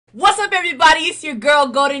What's up, everybody? It's your girl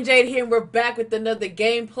Golden Jade here, and we're back with another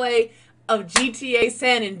gameplay of GTA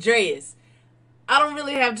San Andreas. I don't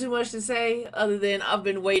really have too much to say other than I've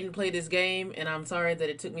been waiting to play this game, and I'm sorry that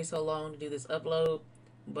it took me so long to do this upload.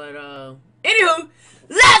 But anywho,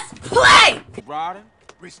 let's play. Rodden,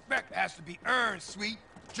 respect has to be earned, sweet,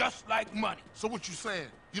 just like money. So what you saying?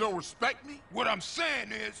 You don't respect me? What I'm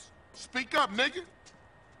saying is, Speak up, nigga.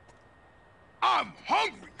 I'm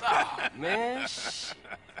hungry. Oh, man.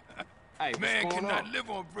 Hey, Man cannot live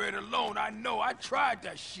on bread alone. I know. I tried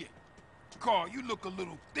that shit. Carl, you look a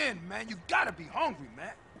little thin, man. You gotta be hungry,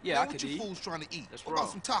 man. Yeah, Man, I what could you eat. fools trying to eat? That's What about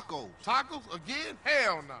wrong. some tacos? Tacos again?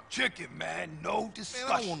 Hell no. Chicken, man. No Man, discussion.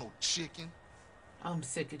 I don't want no chicken. I'm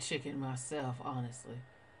sick of chicken myself, honestly.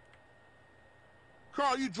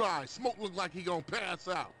 Carl, you dry. Smoke look like he gonna pass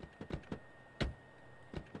out.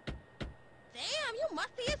 Damn, you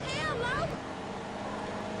musty as hell, Lo.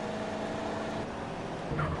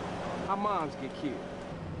 Our moms get killed.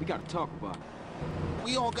 We gotta talk about it.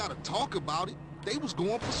 We all gotta talk about it. They was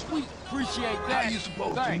going for sweet. Appreciate How that. you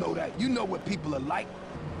supposed to know that? You know what people are like.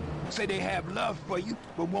 Say they have love for you,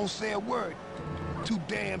 but won't say a word. Too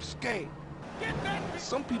damn scared.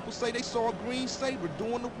 Some people say they saw a green Saber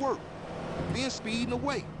doing the work, then speeding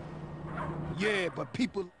away. Yeah, but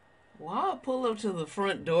people... Why pull up to the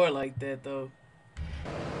front door like that, though?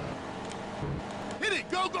 Hit it!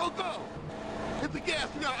 Go, go, go! Hit the gas.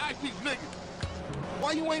 We gotta ice these niggas.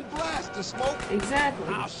 Why you ain't blasting, Smoke? Exactly.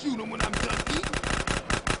 I'll shoot them when I'm done eating.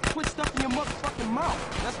 Quit stuffing your motherfucking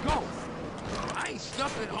mouth. Let's go. I ain't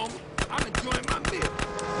stuffing, homie. I'm enjoying my meal.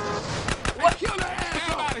 What? Kill that Get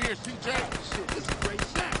asshole! out of here, CJ. Shit, this is a great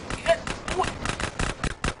sound.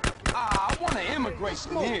 I wanna immigrate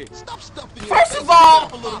from Smoke, here. stop stuffing your First face of all- and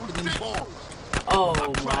stop a little with these balls. Oh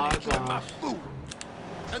Trying my to enjoy my gosh. food.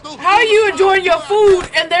 And those How are you enjoying your food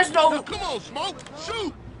and there's Now, no... come on, Smoke.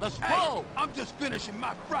 Shoot. Let's Hey, go. I'm just finishing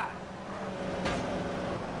my fry.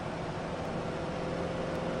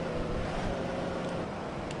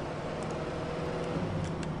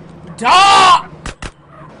 Dog!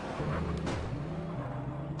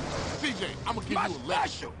 CJ, I'm gonna give My you a lecture.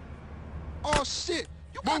 special. Oh shit!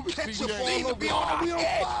 You got Move it, ketchup CJ. all Need to over be your on our we on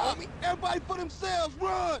heads, fire. homie. Everybody for themselves,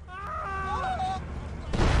 run!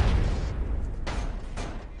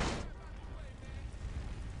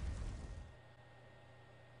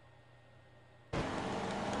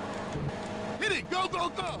 Hit it! Go, go,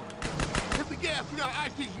 go! Hit the gas. We gotta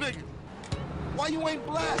ice these niggas. Why you ain't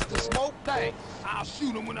blasting, Smoke? Thanks. I'll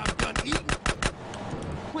shoot him when I'm done eating.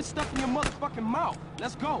 Quit stuffing your motherfucking mouth.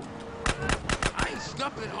 Let's go. I ain't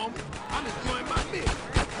stuffing, homie. I'm enjoying my meal.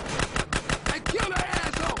 Hey, kill that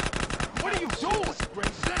asshole! What are you doing? This is a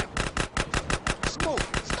great sound. Smoke,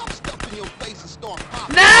 stop stuffing your face and start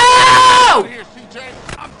popping. No! Out of here,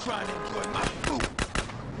 CJ. I'm trying to enjoy my food.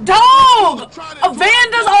 Dog! A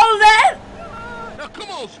van does all of that? Now come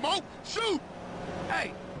on, Smoke. Shoot!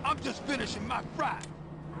 Hey, I'm just finishing my fry.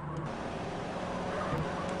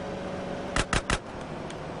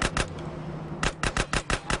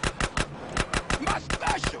 My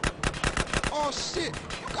special. Oh shit!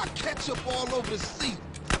 You got ketchup all over the seat.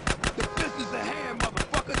 The business at hand,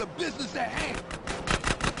 motherfucker. The business at hand.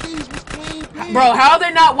 The keys was clean, please. Bro, how are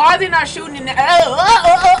they not... Why are they not shooting in the...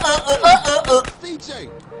 CJ,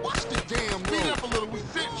 watch the damn Speed road. up a little. We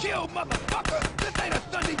sit. Chill, motherfucker. This ain't a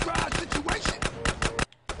Sunday drive situation.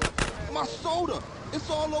 My soda, it's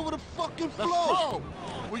all over the fucking floor. Let's go.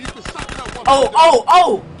 Well, you can suck it up one Oh, more oh,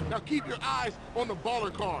 oh! time. Now keep your eyes on the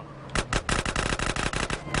baller car.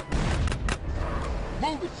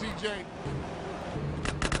 Move it, CJ.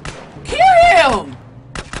 Kill him!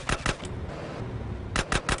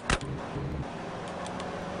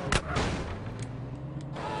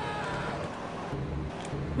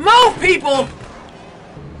 Move, people!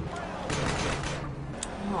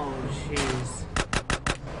 Oh, jeez.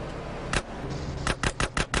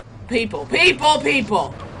 People, people,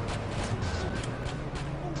 people!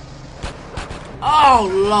 Oh,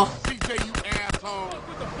 Lord. CJ, you asshole.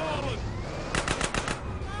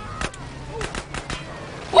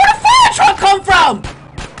 Where the fire truck come from?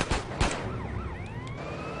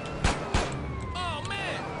 Oh,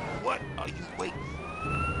 man. What are you waiting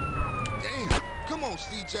for? Damn, come on,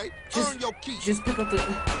 CJ, earn your key. Just pick up the...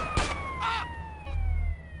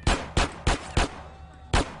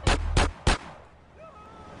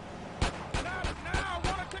 Now, I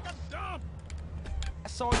wanna take a dump.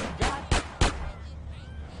 That's all you got?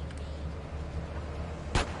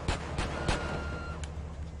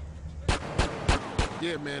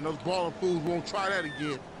 Yeah, man, those baller fools won't try that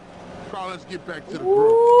again. Carl, let's get back to the Ooh.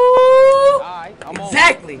 grill. Alright, I'm on.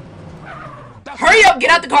 Exactly. Hurry up, get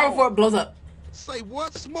out the car before it blows up. Say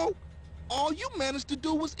what, Smoke? All you managed to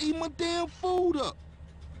do was eat my damn food up.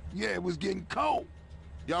 Yeah, it was getting cold.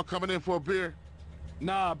 Y'all coming in for a beer?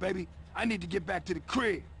 Nah, baby. I need to get back to the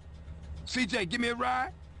crib. CJ, give me a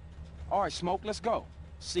ride. All right, Smoke, let's go.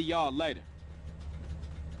 See y'all later.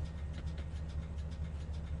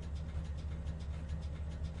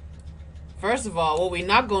 First of all, what we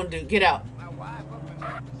not gonna do, get out. My wife up in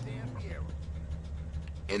San Fierro.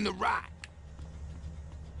 In the ride.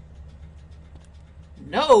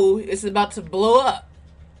 No, it's about to blow up.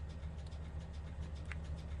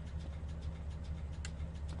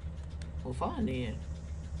 Well, fine then.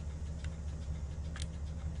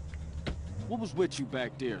 What was with you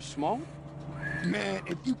back there, Smoke? Man,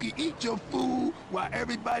 if you can eat your food while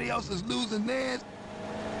everybody else is losing theirs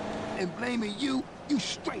and blaming you, you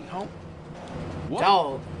straight, homie. What?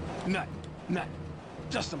 Dog. Nothing.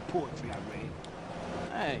 Just some poetry I read.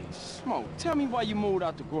 Hey, Smoke, tell me why you moved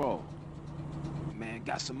out the Grove. Man,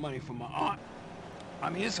 got some money from my aunt. I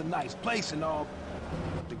mean, it's a nice place and all,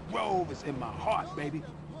 but the Grove is in my heart, baby.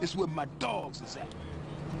 It's where my dogs is at.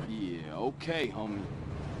 Yeah, okay, homie.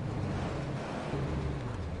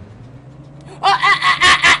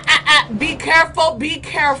 Be careful, be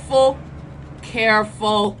careful.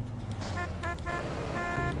 Careful.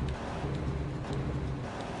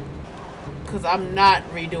 Because I'm not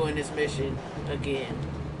redoing this mission again.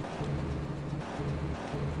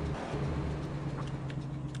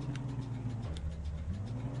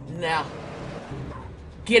 Now,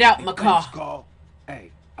 get out my car. Thanks, Carl.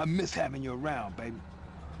 Hey, I miss having you around, baby.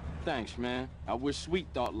 Thanks, man. I wish Sweet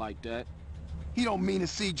thought like that. He don't mean it,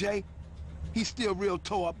 CJ. He's still real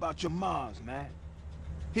tore up about your moms, man.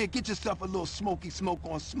 Here, get yourself a little smoky smoke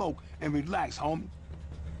on smoke and relax, homie.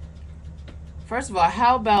 First of all,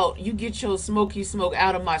 how about you get your smoky smoke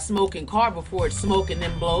out of my smoking car before it smoke and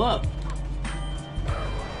then blow up?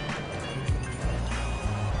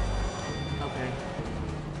 Okay.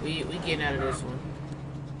 We getting out of this one.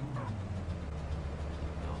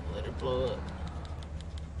 Don't let it blow up.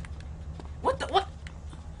 What the what?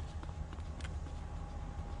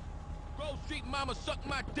 Grove Street mama suck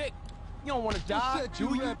my dick. You don't want to die, do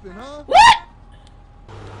you? Reppin', huh? What?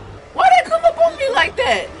 Why they come up on me like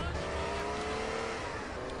that?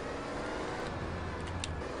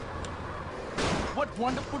 What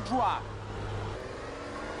wonderful drive.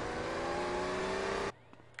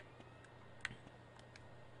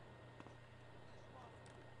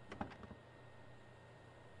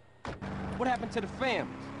 What happened to the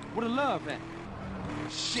families? Where the love at?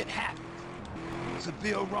 Shit happens.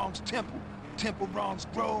 Seville wrongs Temple, Temple wrongs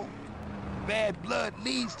Grove. Bad blood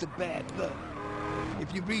leads to bad blood.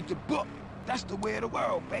 If you read the book, that's the way of the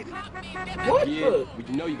world, baby. What Yeah, the? but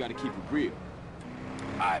you know you gotta keep it real.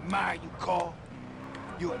 I admire you, Carl.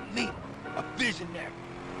 You're a leader, a visionary.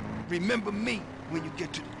 Remember me when you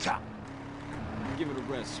get to the top. Give it a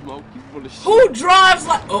rest, Smoke. You full of shit. Who drives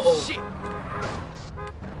like? Uh-oh. Shit.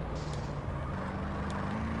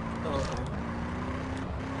 Uh-oh.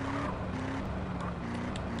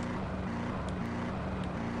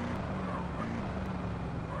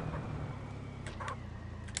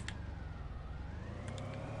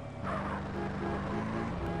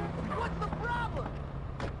 What's the problem?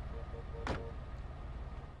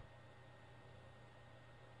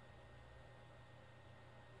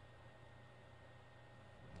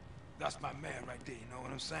 That's my man right there, you know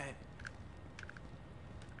what I'm saying?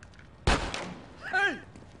 Hey!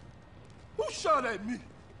 Who shot at me?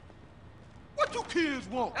 What you kids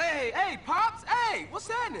want? Hey, Pops! Hey, what's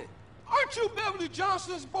happening? Aren't you Beverly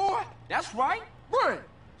Johnson's boy? That's right. Brian,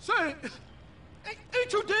 say,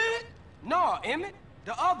 ain't you dead? No, Emmett.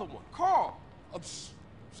 The other one, Carl. I'm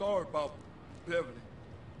sorry about Beverly.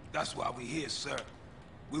 That's why we're here, sir.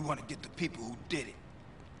 We want to get the people who did it.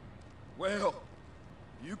 Well,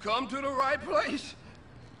 you come to the right place.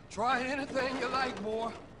 Try anything you like,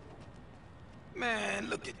 boy. Man,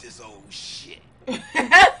 look at this old shit.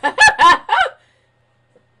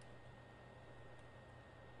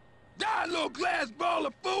 Die, little glass ball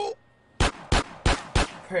of fool!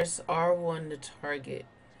 Press R1 to target.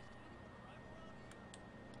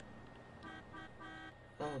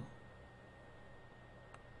 Oh.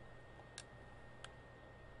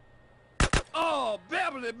 Oh,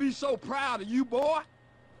 Beverly be so proud of you, boy.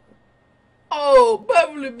 Oh,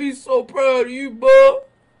 Beverly be so proud of you, boy.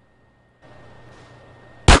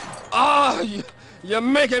 Oh, you're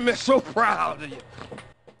making me so proud of you.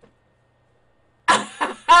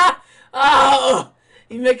 Oh,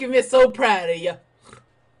 you making me so proud of you.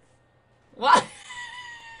 What?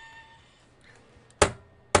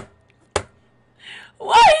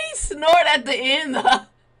 Why he snort at the end?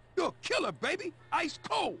 You're a killer, baby. Ice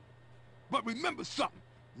cold. But remember something.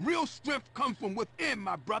 Real strength comes from within,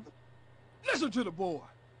 my brother. Listen to the boy.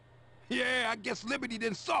 Yeah, I guess liberty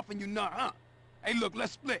didn't soften you none, huh? Hey, look,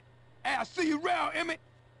 let's split. Hey, I'll see you around, Emmett.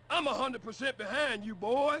 I'm 100% behind you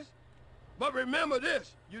boys. But remember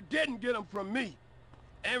this, you didn't get them from me.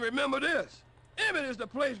 And remember this, Emmett is the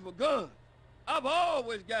place for guns. I've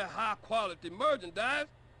always got high-quality merchandise,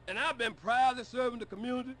 and I've been proudly serving the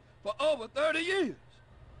community for over 30 years.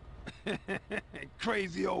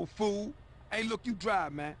 Crazy old fool. Hey, look, you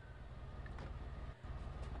drive, man.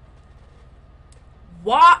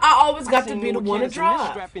 Why I always got to be the one to This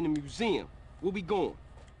drive? strap in the museum. We'll be going.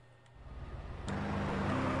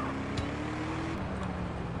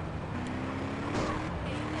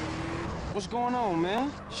 What's going on,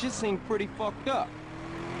 man? Shit seems pretty fucked up.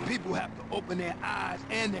 People have to open their eyes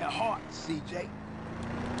and their hearts, CJ.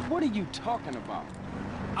 What are you talking about?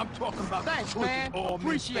 I'm talking about Thanks, the choices man. all men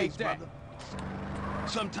Appreciate face, that. brother.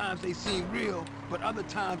 Sometimes they seem real, but other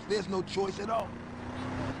times there's no choice at all.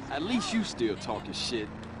 At least you still talking shit.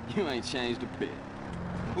 You ain't changed a bit.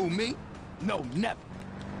 Who, me? No, never.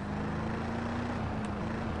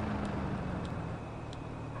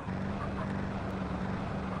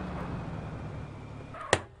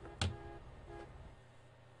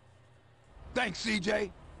 Thanks,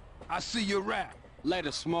 CJ. I'll see you around.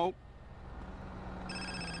 Later, Smoke.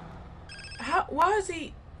 Why is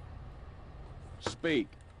he? Speak.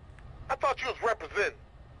 I thought you was representing.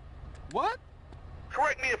 What?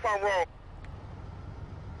 Correct me if I'm wrong.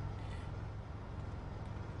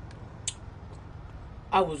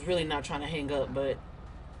 I was really not trying to hang up, but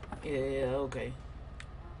yeah, okay.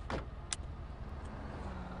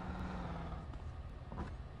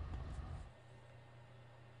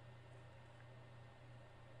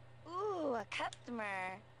 Ooh, a customer.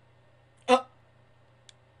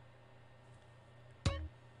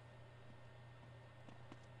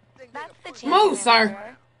 That's the chicken. Move, sir.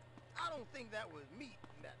 I don't think that was meat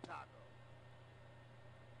in that taco.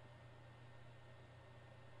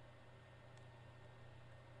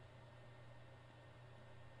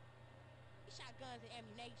 Shotguns and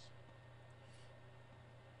ammunition.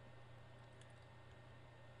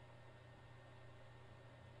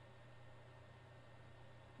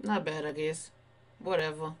 Not bad, I guess.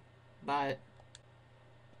 Whatever. Buy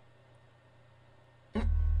it.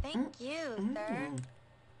 Thank you, sir.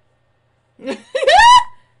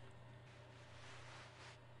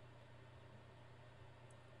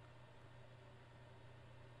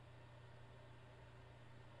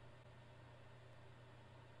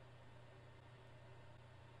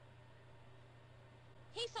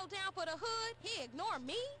 He's so down for the hood, he ignore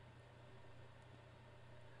me?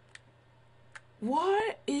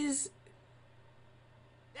 What is?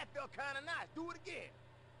 That felt kind of nice. Do it again.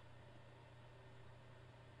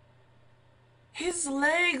 His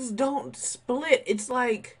legs don't split. It's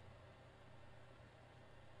like.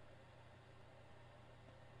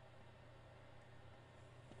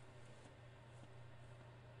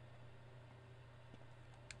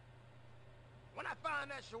 When I find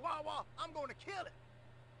that chihuahua, I'm going to kill it.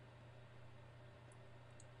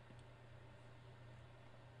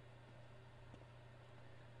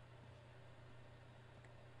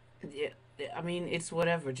 Yeah, I mean, it's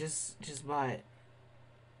whatever. Just buy it.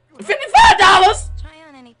 $55. Try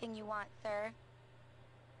on anything you want, sir.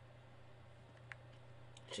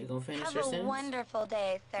 She gonna finish Have her a sentence? wonderful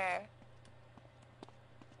day, sir.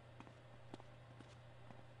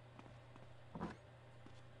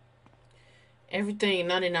 Everything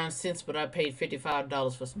 99 cents, but I paid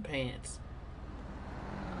 $55 for some pants.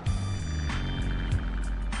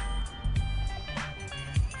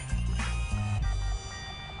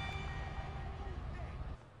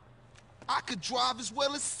 I could drive as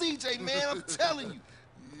well as CJ, man, I'm telling you.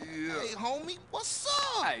 Yeah. Hey, homie, what's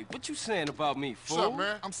up? Hey, what you saying about me, fool? What's up,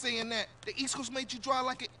 man? I'm saying that the East Coast made you drive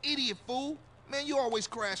like an idiot, fool. Man, you always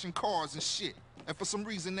crashing cars and shit. And for some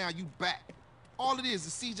reason now you back. All it is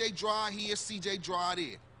CJ drive here, CJ drive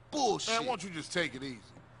there. Bullshit. Man, why don't you just take it easy?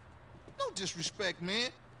 No disrespect, man.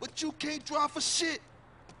 But you can't drive for shit.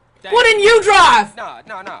 Why didn't you drive?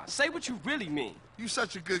 Nah. Say what you really mean. You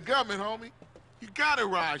such a good gunman, homie. You gotta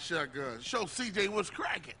ride shotgun. Show CJ what's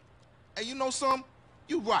cracking. Hey, you know something?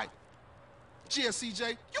 You right. Yeah,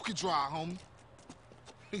 CJ, you can drive, homie.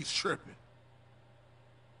 He's tripping.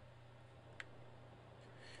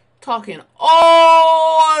 Talking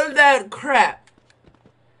all that crap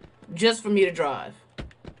just for me to drive.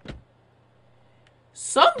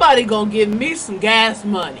 Somebody gonna give me some gas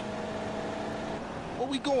money. Where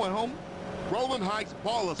we going, homie? Rolling Heights,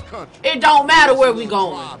 Ballers country. It don't matter where we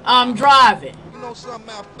going. I'm driving. You know something,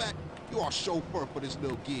 matter of fact, you are chauffeur for this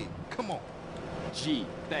little gig. Come on. Gee,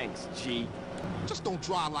 thanks, G. Just don't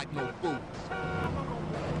drive like no fool.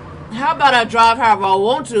 How about I drive however I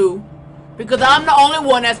want to? Because I'm the only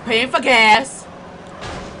one that's paying for gas.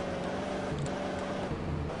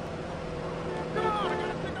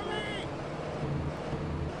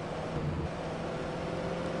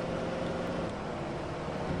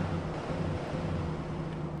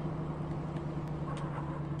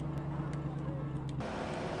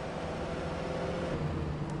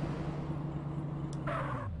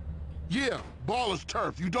 Yeah, Ballas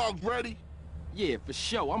turf. You dogs ready? Yeah, for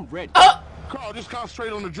sure, I'm ready. Carl, just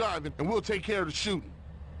concentrate on the driving, and we'll take care of the shooting.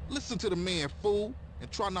 Listen to the man, fool,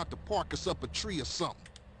 and try not to park us up a tree or something.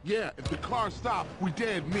 Yeah, if the car stops, we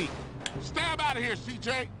dead meat. Stab out of here,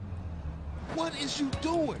 CJ! What is you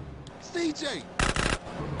doing? CJ!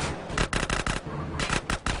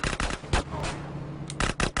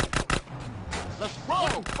 Let's roll!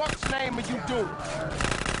 What the fuck's name are you doing?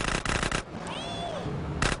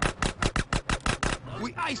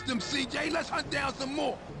 We iced them, CJ. Let's hunt down some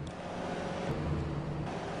more.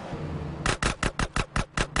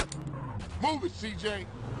 Move it, CJ!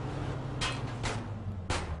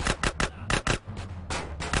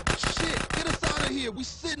 Shit, get us out of here. We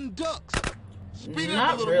sitting ducks. Speed it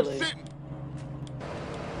Not up a little, really. we're sitting.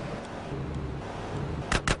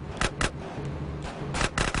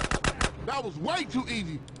 That was way too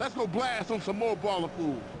easy. Let's go blast on some more baller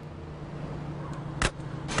fools.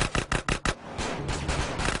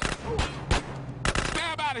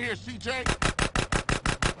 Stab out of here, CJ!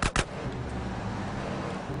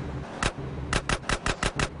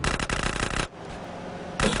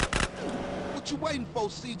 What you waiting for,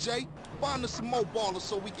 CJ? Find us some more ballers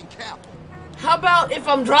so we can cap them. How about if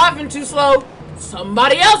I'm driving too slow,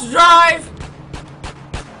 somebody else drive?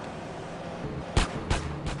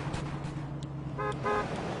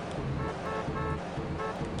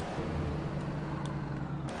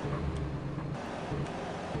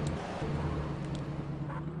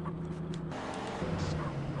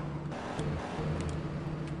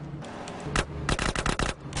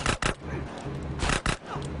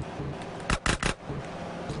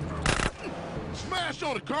 Smash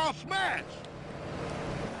on it, Carl, smash!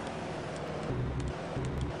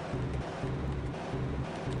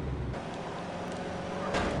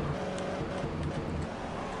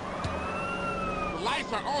 The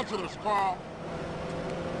lights are onto us, Carl.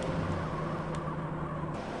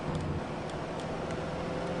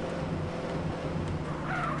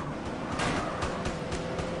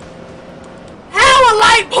 How a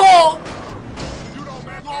light pole? You know,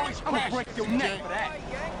 man, you always I'm gonna crash, break your CJ. neck for that.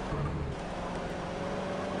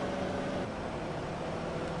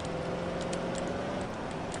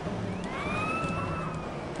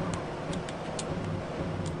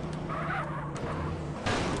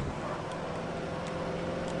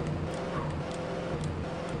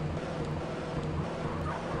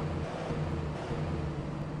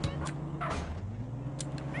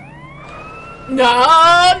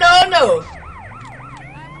 No, no, no.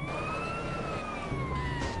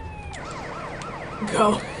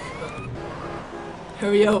 Go.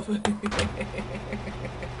 Hurry up.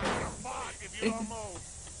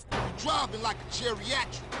 Driving like a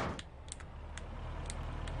geriatric.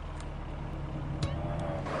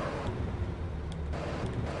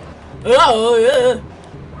 Oh, yeah.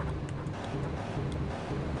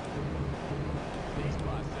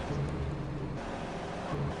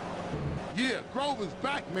 Yeah, Grove is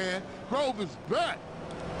back, man. Grove is back.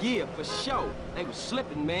 Yeah, for sure. They was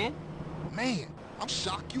slipping, man. Man, I'm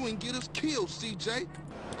shocked you ain't get us killed, CJ.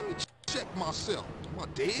 Let me check myself. Am I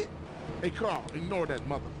dead? Hey, Carl, ignore that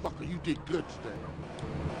motherfucker. You did good today.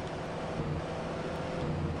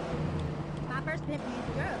 My first pimp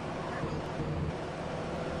used girl.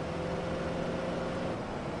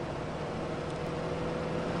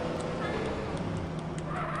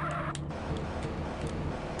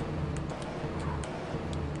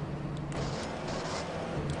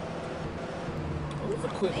 It was a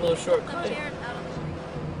quick little shortcut.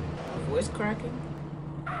 Voice cracking.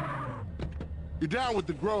 You're down with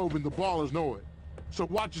the Grove and the Ballers know it. So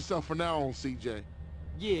watch yourself from now on, CJ.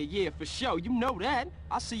 Yeah, for sure. You know that.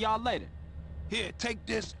 I'll see y'all later. Here, take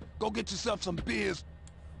this. Go get yourself some beers.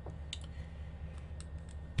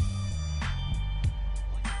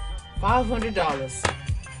 $500.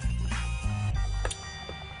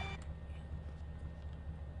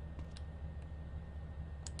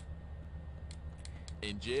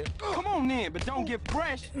 In jail? Come on in, but don't get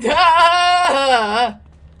fresh. Ah!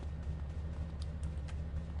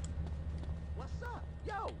 What's up?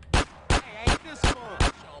 Yo! Hey, ain't this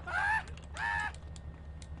fun?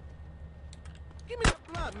 Give me the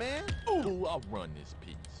blunt, man. Ooh, I'll run this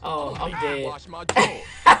piece. Oh, I'm dead. Wash my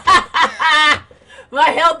jaw. My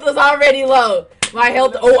health was already low. My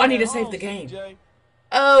health. Oh, I need to save the game.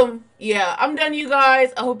 Yeah, I'm done, you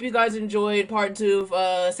guys. I hope you guys enjoyed part 2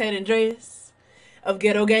 of San Andreas of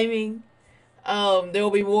Ghetto Gaming. There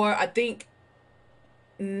will be more. I think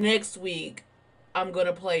next week I'm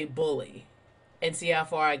gonna play Bully and see how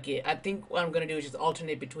far I get. I think what I'm gonna do is just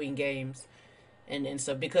alternate between games and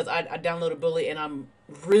stuff, because I downloaded Bully and I'm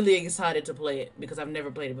really excited to play it because I've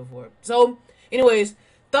never played it before. So, anyways,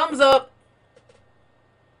 thumbs up.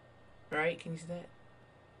 All right, can you see that?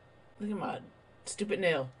 Look at my stupid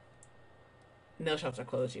nail. Nail shops are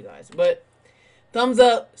closed, you guys. But thumbs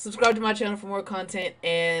up, subscribe to my channel for more content,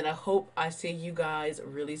 and I hope I see you guys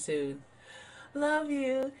really soon. Love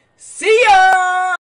you. See ya!